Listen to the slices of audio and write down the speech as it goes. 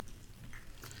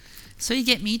So you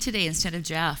get me today instead of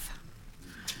Jeff.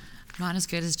 I'm not as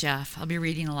good as Jeff. I'll be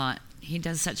reading a lot. He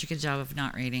does such a good job of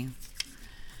not reading.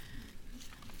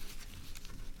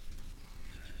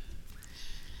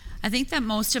 I think that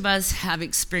most of us have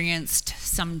experienced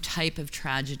some type of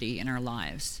tragedy in our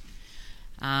lives.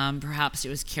 Perhaps it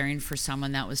was caring for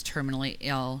someone that was terminally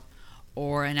ill,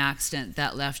 or an accident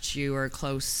that left you or a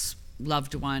close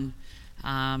loved one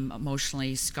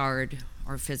emotionally scarred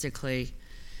or physically.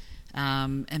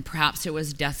 And perhaps it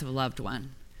was death of a loved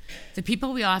one. The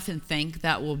people we often think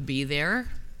that will be there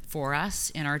for us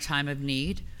in our time of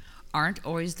need aren't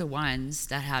always the ones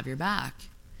that have your back.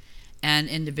 And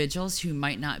individuals who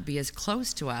might not be as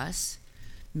close to us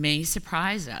may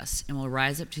surprise us and will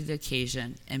rise up to the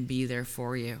occasion and be there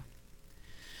for you.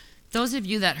 Those of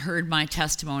you that heard my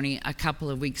testimony a couple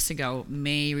of weeks ago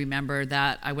may remember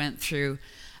that I went through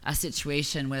a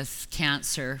situation with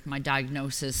cancer, my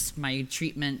diagnosis, my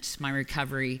treatment, my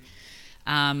recovery.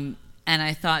 And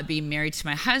I thought being married to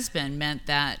my husband meant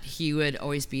that he would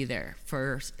always be there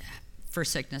for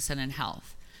sickness and in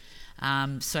health.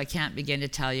 So I can't begin to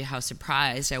tell you how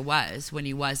surprised I was when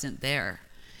he wasn't there.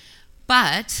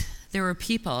 But there were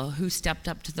people who stepped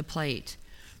up to the plate,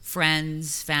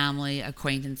 friends, family,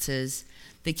 acquaintances.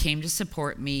 They came to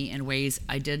support me in ways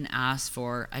I didn't ask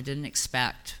for, I didn't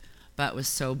expect, but was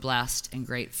so blessed and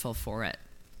grateful for it.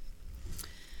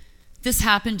 This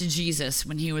happened to Jesus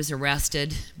when he was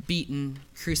arrested, beaten,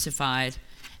 crucified,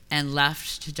 and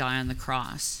left to die on the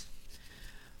cross.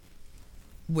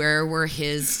 Where were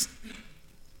his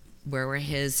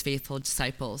faithful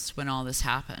disciples when all this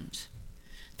happened?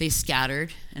 They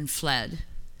scattered and fled.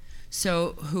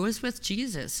 So who was with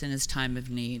Jesus in his time of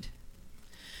need?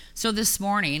 So this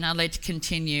morning, I'd like to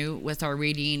continue with our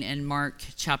reading in Mark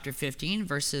chapter 15,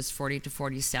 verses 40 to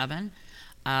 47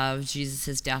 of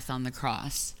Jesus' death on the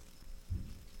cross.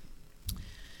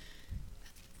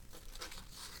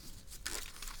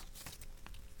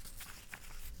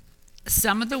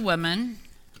 Some of the women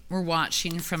were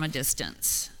watching from a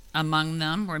distance. Among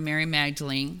them were Mary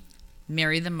Magdalene,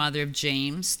 Mary the mother of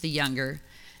James the younger,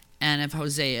 and of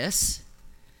Hoseas,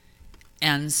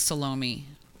 and Salome.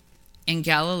 In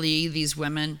Galilee, these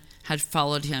women had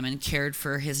followed him and cared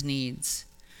for his needs.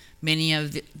 Many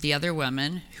of the other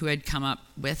women who had come up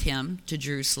with him to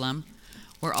Jerusalem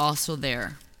were also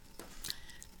there.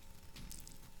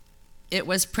 It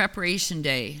was preparation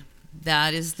day.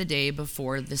 That is the day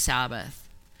before the Sabbath.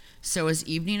 So as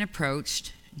evening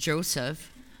approached,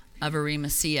 Joseph of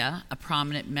Arimathea, a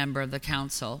prominent member of the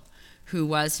council, who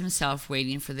was himself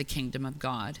waiting for the kingdom of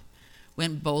God,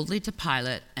 went boldly to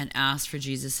Pilate and asked for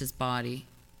Jesus' body.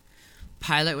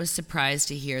 Pilate was surprised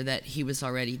to hear that he was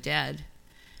already dead.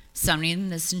 Summoning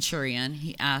the centurion,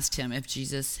 he asked him if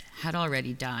Jesus had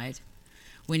already died.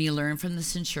 When he learned from the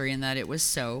centurion that it was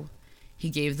so, he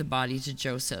gave the body to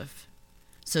Joseph.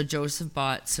 So Joseph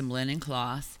bought some linen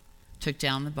cloth, took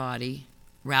down the body,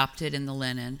 wrapped it in the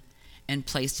linen, and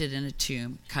placed it in a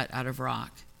tomb cut out of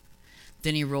rock.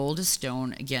 Then he rolled a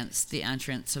stone against the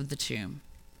entrance of the tomb.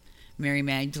 Mary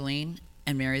Magdalene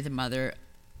and Mary the mother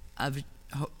of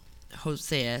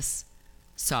Hoseas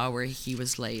saw where he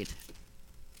was laid.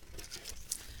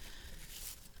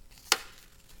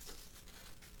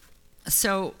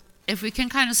 So if we can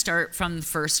kind of start from the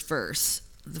first verse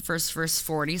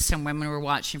 40, some women were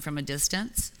watching from a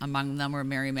distance. Among them were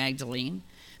Mary Magdalene,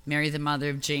 Mary the mother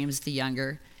of James the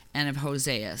younger, and of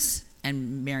Hoseas,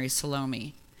 and Mary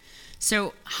Salome.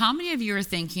 So how many of you are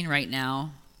thinking right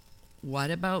now,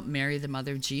 what about Mary the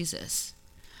mother of Jesus?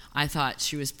 I thought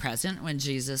she was present when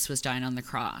Jesus was dying on the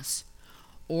cross.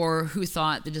 Or who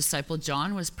thought the disciple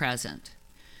John was present?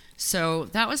 So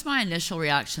that was my initial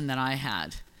reaction that I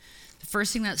had. The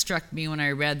first thing that struck me when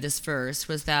I read this verse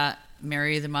was that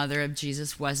Mary, the mother of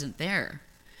Jesus, wasn't there.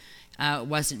 It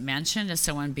wasn't mentioned as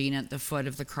someone being at the foot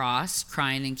of the cross,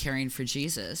 crying and caring for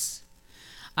Jesus.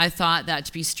 I thought that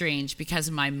to be strange because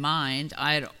in my mind,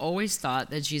 I had always thought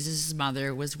that Jesus'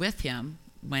 mother was with him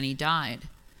when he died.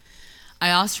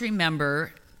 I also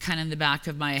remember, kind of in the back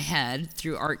of my head,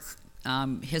 through art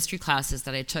history classes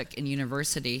that I took in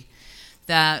university,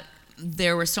 that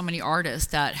there were so many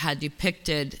artists that had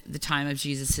depicted the time of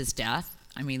Jesus' death.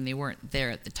 I mean, they weren't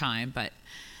there at the time, but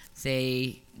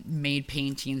they made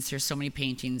paintings. There's so many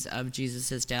paintings of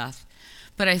Jesus' death.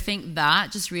 But I think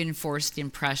that just reinforced the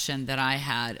impression that I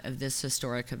had of this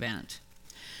historic event.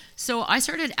 So I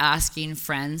started asking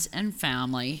friends and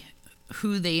family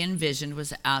who they envisioned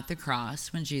was at the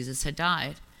cross when Jesus had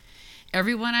died.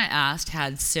 Everyone I asked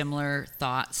had similar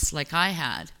thoughts like I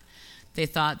had. They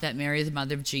thought that Mary, the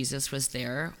mother of Jesus, was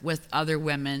there with other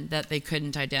women that they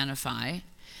couldn't identify.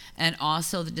 And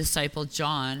also the disciple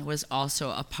John was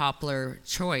also a popular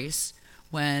choice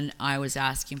when I was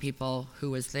asking people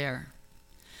who was there.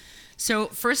 So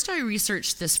first I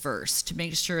researched this verse to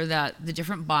make sure that the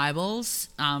different Bibles,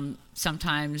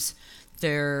 sometimes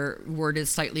they're worded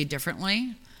slightly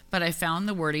differently, but I found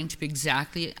the wording to be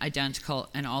exactly identical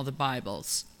in all the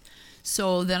Bibles.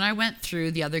 So then I went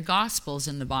through the other Gospels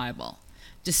in the Bible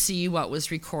to see what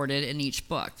was recorded in each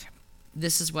book.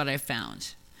 This is what I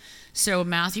found. So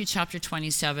Matthew chapter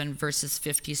 27, verses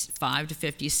 55 to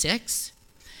 56.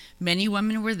 Many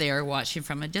women were there watching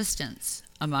from a distance.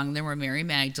 Among them were Mary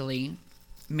Magdalene,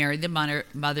 Mary the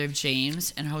mother of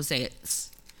James and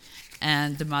Joses,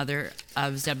 and the mother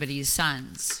of Zebedee's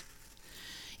sons.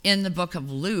 In the book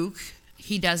of Luke,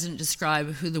 he doesn't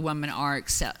describe who the women are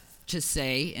except to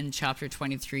say in chapter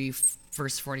 23,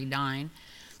 verse 49,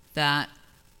 that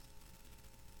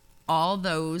all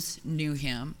those knew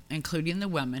him, including the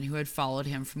women who had followed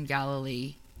him from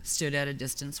Galilee, stood at a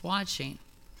distance watching.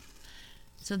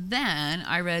 So then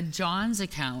I read John's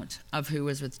account of who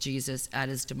was with Jesus at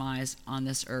his demise on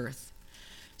this earth.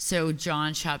 So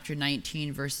John chapter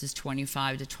 19, verses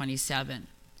 25 to 27.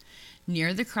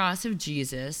 Near the cross of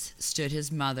Jesus stood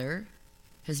his mother's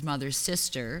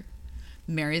sister,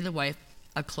 Mary the wife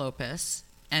of Clopas,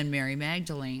 and Mary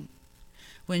Magdalene.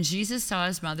 When Jesus saw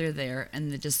his mother there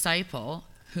and the disciple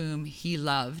whom he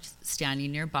loved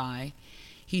standing nearby,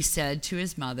 he said to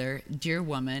his mother, "Dear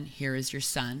woman, here is your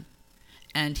son."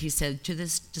 And he said to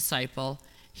this disciple,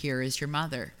 "Here is your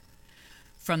mother."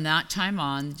 From that time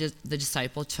on, the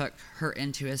disciple took her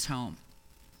into his home.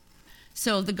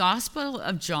 So the Gospel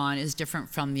of John is different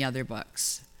from the other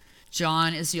books.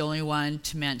 John is the only one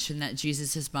to mention that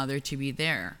Jesus' mother to be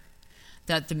there,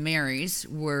 that the Marys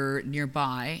were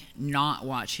nearby, not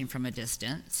watching from a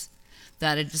distance,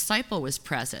 that a disciple was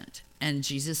present, and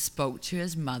Jesus spoke to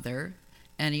his mother,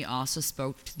 and he also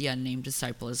spoke to the unnamed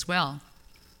disciple as well.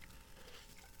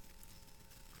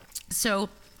 So,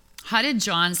 how did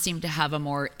John seem to have a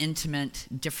more intimate,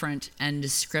 different, and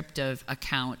descriptive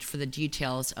account for the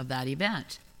details of that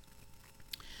event?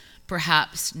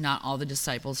 Perhaps not all the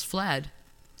disciples fled.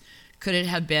 Could it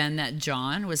have been that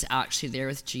John was actually there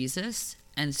with Jesus,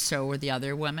 and so were the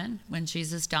other women when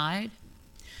Jesus died?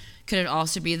 Could it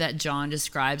also be that John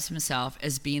describes himself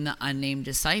as being the unnamed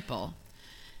disciple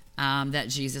that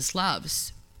Jesus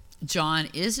loves? John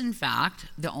is, in fact,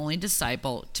 the only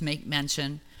disciple to make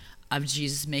mention of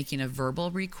Jesus making a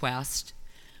verbal request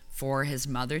for his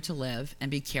mother to live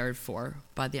and be cared for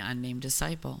by the unnamed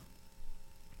disciple.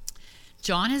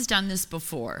 John has done this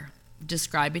before,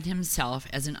 describing himself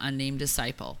as an unnamed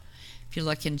disciple. If you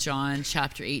look in John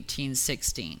chapter 18,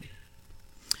 16.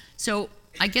 So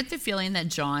I get the feeling that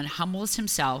John humbles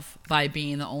himself by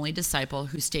being the only disciple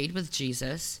who stayed with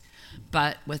Jesus,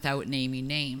 but without naming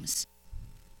names.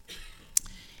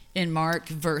 In Mark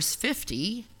verse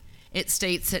 50, it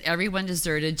states that everyone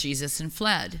deserted Jesus and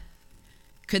fled.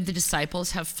 Could the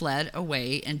disciples have fled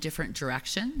away in different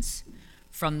directions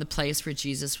from the place where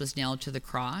Jesus was nailed to the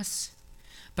cross,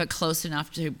 but close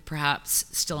enough to perhaps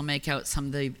still make out some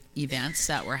of the events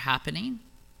that were happening?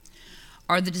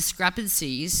 Are the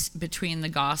discrepancies between the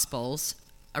Gospels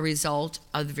a result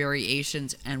of the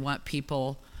variations in what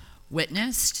people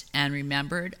witnessed and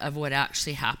remembered of what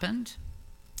actually happened?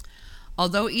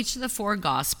 Although each of the four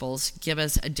Gospels give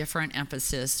us a different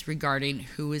emphasis regarding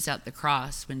who was at the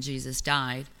cross when Jesus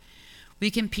died,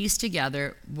 we can piece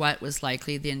together what was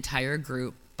likely the entire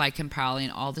group by compiling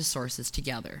all the sources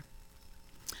together.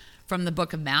 From the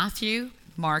book of Matthew,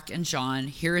 Mark, and John,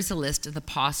 here is a list of the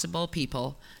possible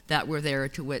people that were there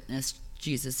to witness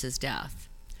Jesus' death.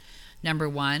 Number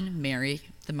 1, Mary,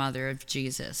 the mother of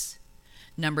Jesus.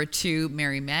 Number 2,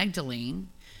 Mary Magdalene.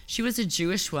 She was a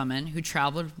Jewish woman who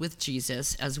traveled with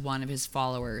Jesus as one of his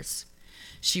followers.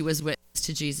 She was witness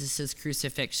to Jesus'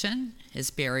 crucifixion,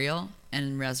 his burial,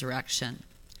 and resurrection.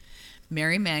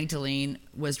 Mary Magdalene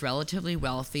was relatively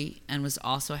wealthy and was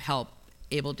also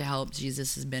able to help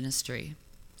Jesus' ministry.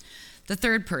 The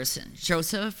third person,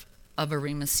 Joseph of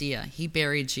Arimathea, he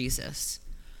buried Jesus.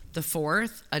 The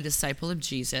fourth, a disciple of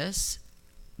Jesus,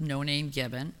 no name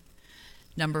given.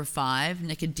 Number 5,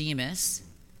 Nicodemus,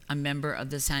 a member of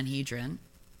the Sanhedrin.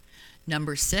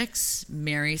 Number 6,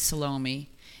 Mary Salome,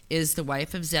 is the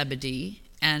wife of Zebedee,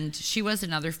 and she was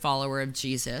another follower of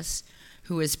Jesus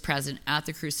who was present at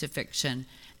the crucifixion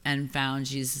and found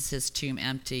Jesus' tomb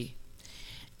empty.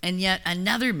 And yet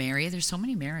another Mary, there's so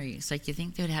many Marys, like you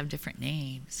think they would have different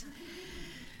names.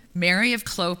 Mary of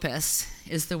Clopas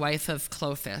is the wife of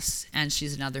Clopas, and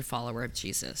she's another follower of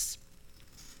Jesus.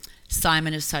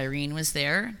 Simon of Cyrene was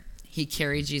there. He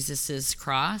carried Jesus'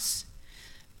 cross.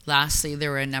 Lastly,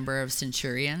 there were a number of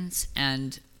centurions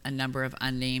and a number of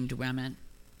unnamed women.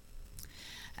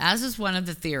 As is one of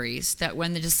the theories, that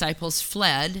when the disciples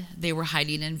fled, they were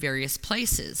hiding in various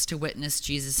places to witness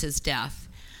Jesus' death,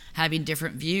 having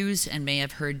different views and may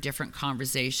have heard different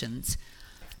conversations,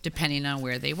 depending on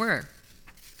where they were.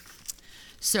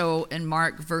 So in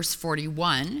Mark verse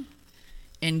 41,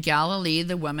 in Galilee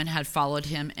the women had followed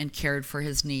him and cared for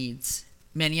his needs.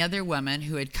 Many other women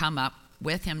who had come up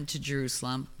with him to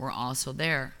Jerusalem were also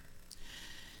there.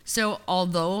 So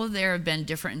although there have been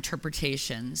different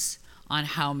interpretations on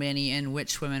how many and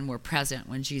which women were present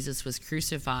when Jesus was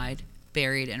crucified,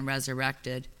 buried, and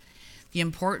resurrected, the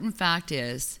important fact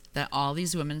is that all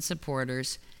these women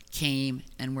supporters came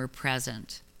and were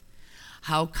present.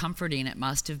 How comforting it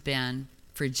must have been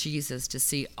for Jesus to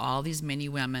see all these many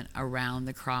women around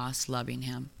the cross loving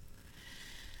him.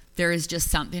 There is just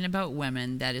something about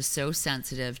women that is so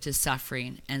sensitive to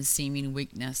suffering and seeming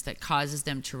weakness that causes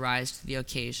them to rise to the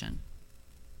occasion.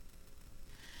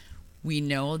 We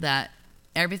know that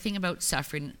everything about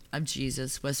suffering of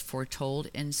Jesus was foretold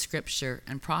in Scripture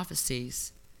and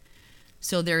prophecies.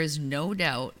 So there is no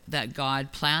doubt that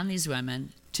God planned these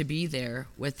women to be there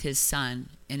with his son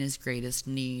in his greatest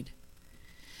need.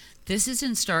 This is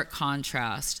in stark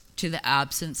contrast to the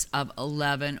absence of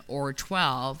 11 or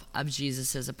 12 of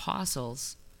Jesus'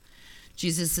 apostles.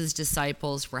 Jesus'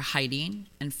 disciples were hiding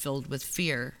and filled with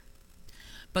fear,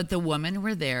 but the women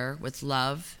were there with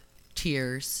love,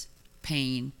 tears,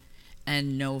 pain,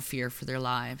 and no fear for their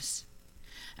lives.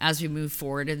 As we move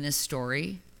forward in this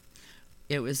story,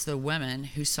 it was the women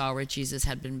who saw where Jesus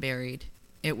had been buried.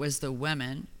 It was the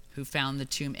women who found the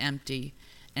tomb empty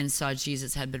and saw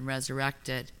Jesus had been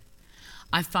resurrected.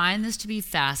 I find this to be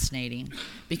fascinating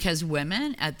because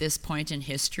women at this point in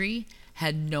history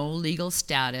had no legal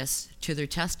status to their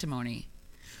testimony.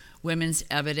 Women's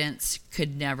evidence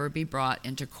could never be brought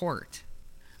into court.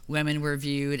 Women were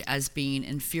viewed as being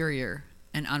inferior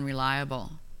and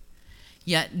unreliable.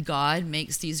 Yet God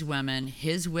makes these women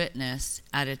his witness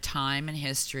at a time in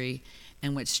history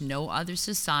in which no other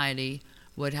society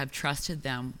would have trusted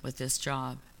them with this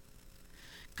job.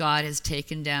 God has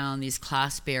taken down these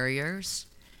class barriers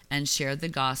and shared the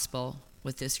gospel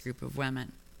with this group of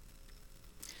women.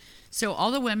 So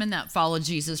all the women that followed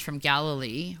Jesus from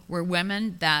Galilee were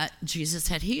women that Jesus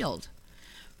had healed.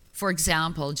 For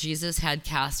example, Jesus had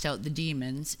cast out the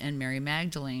demons in Mary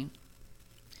Magdalene.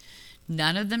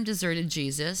 None of them deserted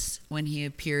Jesus when he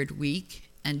appeared weak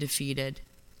and defeated.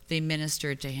 They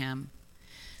ministered to him.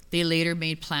 They later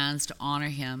made plans to honor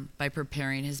him by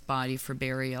preparing his body for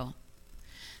burial.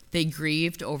 They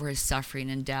grieved over his suffering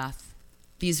and death.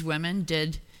 These women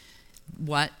did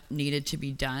what needed to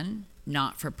be done,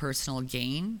 not for personal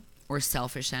gain or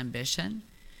selfish ambition.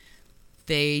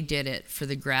 They did it for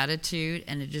the gratitude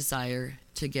and a desire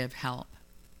to give help.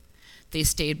 They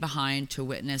stayed behind to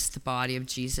witness the body of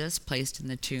Jesus placed in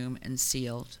the tomb and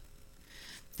sealed.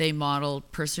 They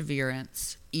modeled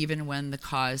perseverance even when the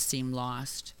cause seemed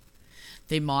lost.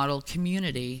 They modeled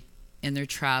community in their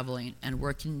traveling and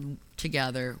working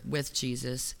together with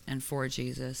Jesus and for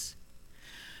Jesus.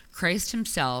 Christ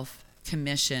himself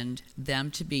commissioned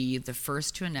them to be the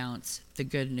first to announce the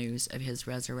good news of his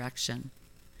resurrection.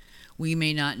 We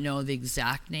may not know the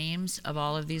exact names of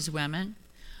all of these women,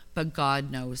 but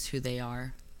God knows who they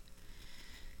are.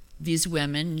 These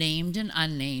women, named and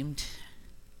unnamed,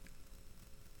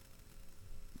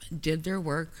 did their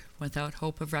work without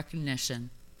hope of recognition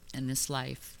in this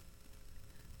life.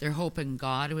 Their hope in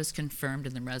God was confirmed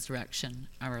in the resurrection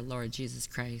of our Lord Jesus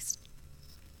Christ.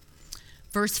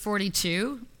 Verse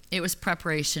 42, it was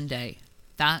preparation day.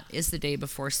 That is the day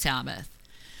before Sabbath.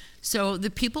 So the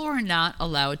people were not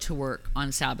allowed to work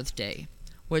on Sabbath day,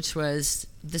 which was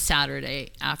the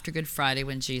Saturday after Good Friday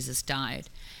when Jesus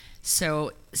died.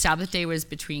 So Sabbath day was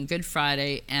between Good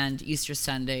Friday and Easter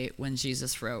Sunday when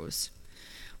Jesus rose.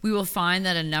 We will find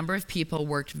that a number of people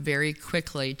worked very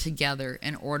quickly together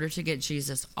in order to get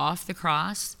Jesus off the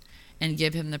cross and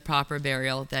give him the proper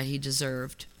burial that he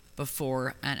deserved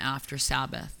before and after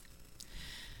Sabbath.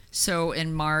 So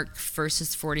in Mark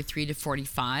verses 43 to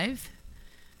 45,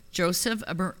 Joseph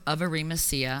of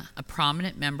Arimathea, a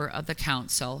prominent member of the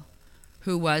council,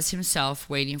 who was himself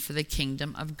waiting for the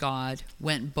kingdom of God,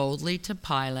 went boldly to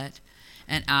Pilate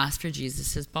and asked for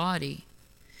Jesus' body.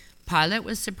 Pilate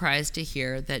was surprised to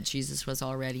hear that Jesus was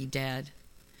already dead.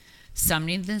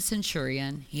 Summoning the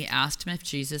centurion, he asked him if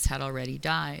Jesus had already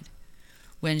died.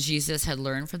 When Jesus had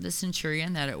learned from the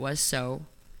centurion that it was so,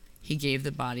 he gave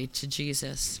the body to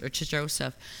Jesus, or to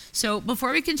Joseph. So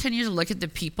before we continue to look at the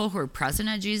people who were present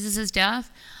at Jesus'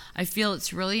 death, I feel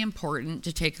it's really important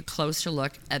to take a closer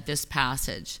look at this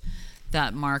passage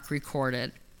that Mark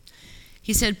recorded.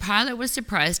 He said Pilate was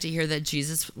surprised to hear that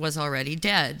Jesus was already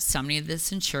dead. Summoning the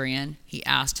centurion, he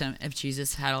asked him if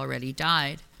Jesus had already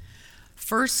died.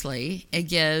 Firstly, it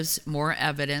gives more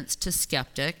evidence to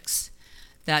skeptics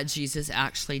that Jesus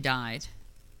actually died.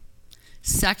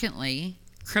 Secondly,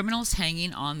 criminals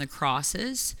hanging on the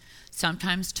crosses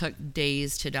sometimes took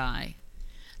days to die.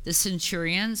 The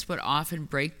centurions would often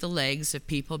break the legs of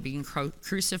people being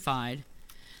crucified.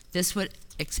 This would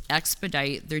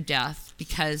expedite their death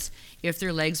because if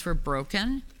their legs were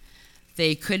broken,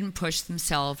 they couldn't push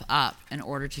themselves up in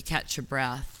order to catch a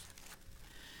breath.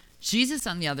 Jesus,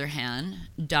 on the other hand,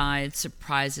 died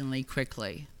surprisingly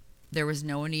quickly. There was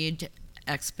no need to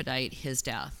expedite his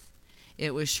death.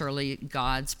 It was surely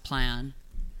God's plan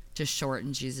to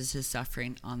shorten Jesus'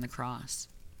 suffering on the cross.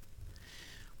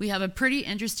 We have a pretty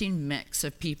interesting mix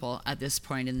of people at this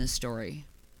point in the story.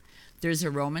 There's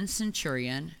a Roman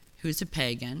centurion who's a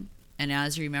pagan, and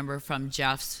as you remember from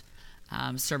Jeff's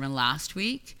sermon last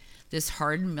week, this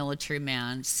hardened military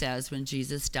man says when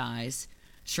Jesus dies,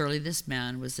 surely this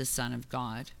man was the Son of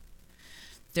God.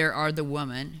 There are the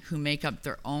women who make up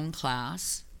their own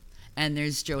class, and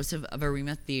there's Joseph of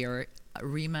Arimathea,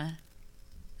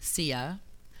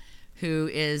 who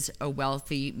is a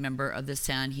wealthy member of the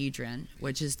Sanhedrin,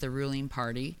 which is the ruling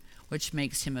party, which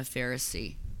makes him a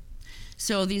Pharisee.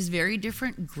 So these very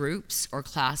different groups or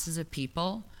classes of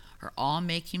people are all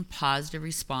making positive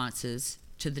responses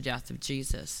to the death of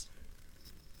Jesus.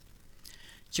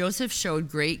 Joseph showed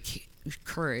great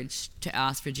courage to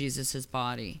ask for Jesus'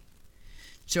 body.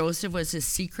 Joseph was a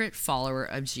secret follower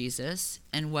of Jesus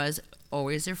and was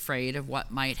always afraid of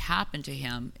what might happen to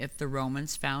him if the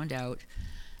Romans found out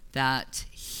that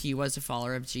he was a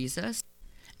follower of Jesus,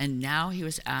 and now he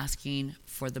was asking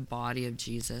for the body of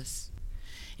Jesus.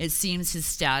 It seems his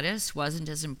status wasn't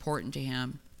as important to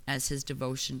him as his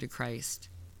devotion to Christ.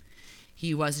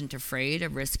 He wasn't afraid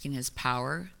of risking his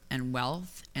power and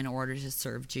wealth in order to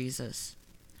serve Jesus.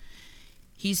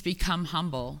 He's become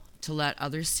humble to let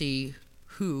others see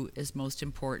who is most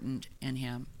important in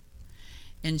him.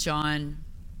 In John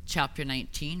chapter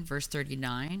 19, verse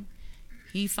 39,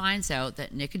 he finds out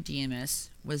that Nicodemus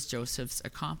was Joseph's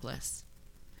accomplice.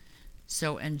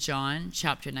 So in John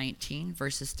chapter 19,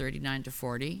 verses 39 to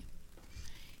 40,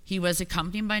 he was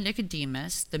accompanied by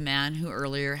Nicodemus, the man who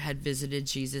earlier had visited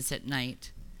Jesus at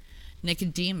night.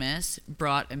 Nicodemus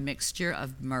brought a mixture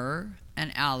of myrrh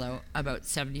and aloe, about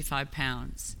 75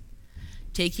 pounds.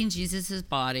 Taking Jesus'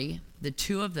 body, the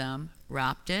two of them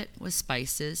wrapped it with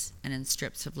spices and in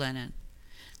strips of linen.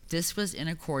 This was in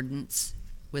accordance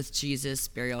with Jesus'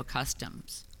 burial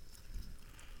customs.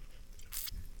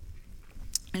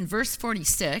 In verse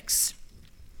 46,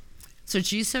 so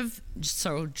Joseph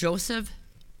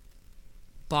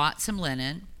bought some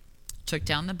linen, took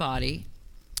down the body,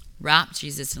 wrapped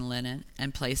Jesus in linen,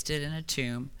 and placed it in a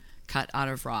tomb cut out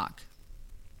of rock.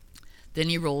 Then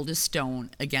he rolled a stone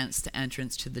against the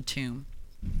entrance to the tomb.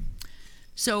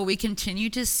 So we continue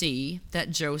to see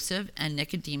that Joseph and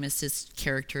Nicodemus'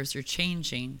 characters are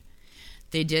changing.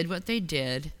 They did what they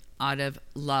did out of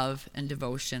love and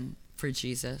devotion for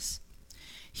Jesus.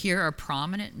 Here are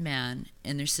prominent men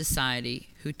in their society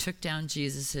who took down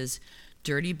Jesus'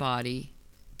 dirty body,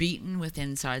 beaten with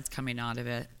insides coming out of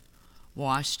it,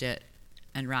 washed it,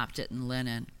 and wrapped it in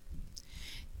linen.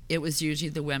 It was usually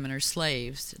the women or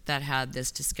slaves that had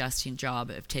this disgusting job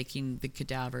of taking the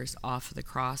cadavers off of the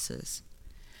crosses.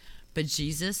 But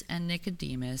Jesus and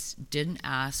Nicodemus didn't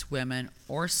ask women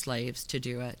or slaves to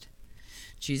do it.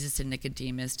 Jesus and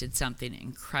Nicodemus did something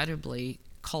incredibly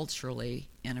culturally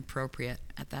inappropriate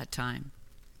at that time.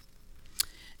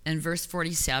 In verse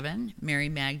 47, Mary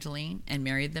Magdalene and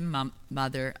Mary the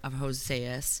mother of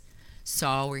Hoseas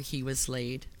saw where he was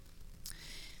laid.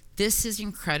 This is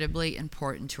incredibly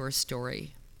important to our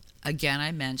story. Again,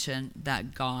 I mentioned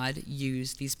that God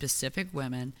used these specific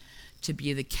women to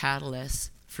be the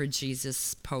catalyst for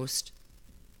Jesus'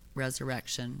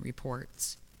 post-resurrection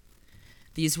reports.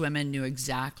 These women knew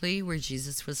exactly where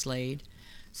Jesus was laid,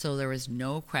 so there was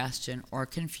no question or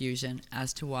confusion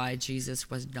as to why Jesus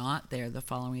was not there the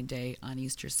following day on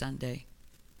Easter Sunday.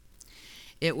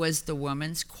 It was the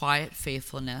woman's quiet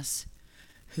faithfulness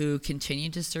who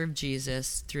continued to serve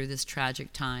Jesus through this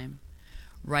tragic time,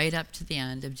 right up to the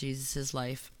end of Jesus'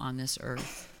 life on this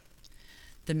earth.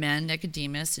 The men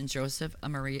Nicodemus and Joseph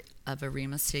of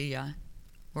Arimathea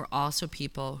were also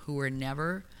people who were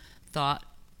never thought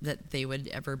that they would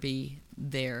ever be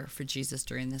there for Jesus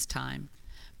during this time,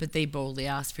 but they boldly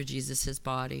asked for Jesus'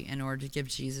 body in order to give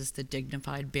Jesus the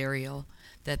dignified burial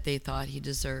that they thought he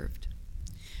deserved.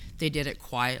 They did it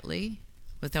quietly,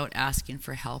 without asking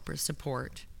for help or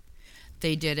support.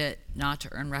 They did it not to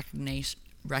earn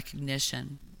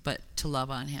recognition, but to love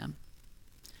on him.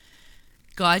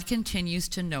 God continues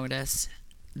to notice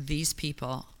these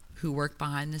people who work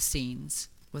behind the scenes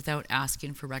without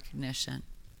asking for recognition.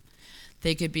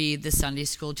 They could be the Sunday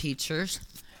school teachers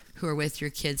who are with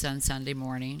your kids on Sunday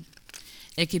morning.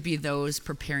 It could be those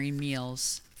preparing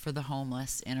meals for the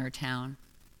homeless in our town.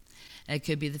 It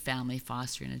could be the family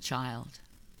fostering a child.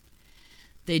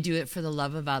 They do it for the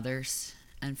love of others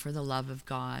and for the love of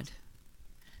God.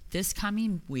 This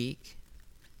coming week,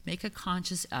 make a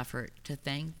conscious effort to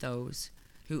thank those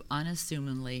who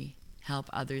unassumingly help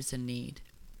others in need.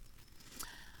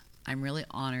 I'm really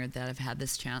honored that I've had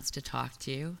this chance to talk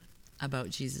to you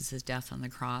about Jesus' death on the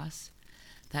cross,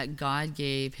 that God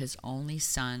gave his only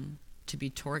son to be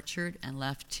tortured and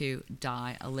left to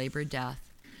die a labor death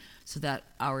so that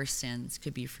our sins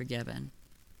could be forgiven.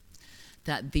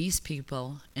 That these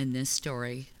people in this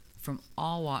story, from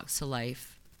all walks of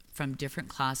life, from different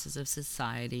classes of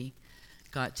society,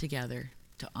 got together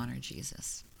to honor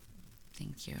Jesus.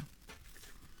 Thank you.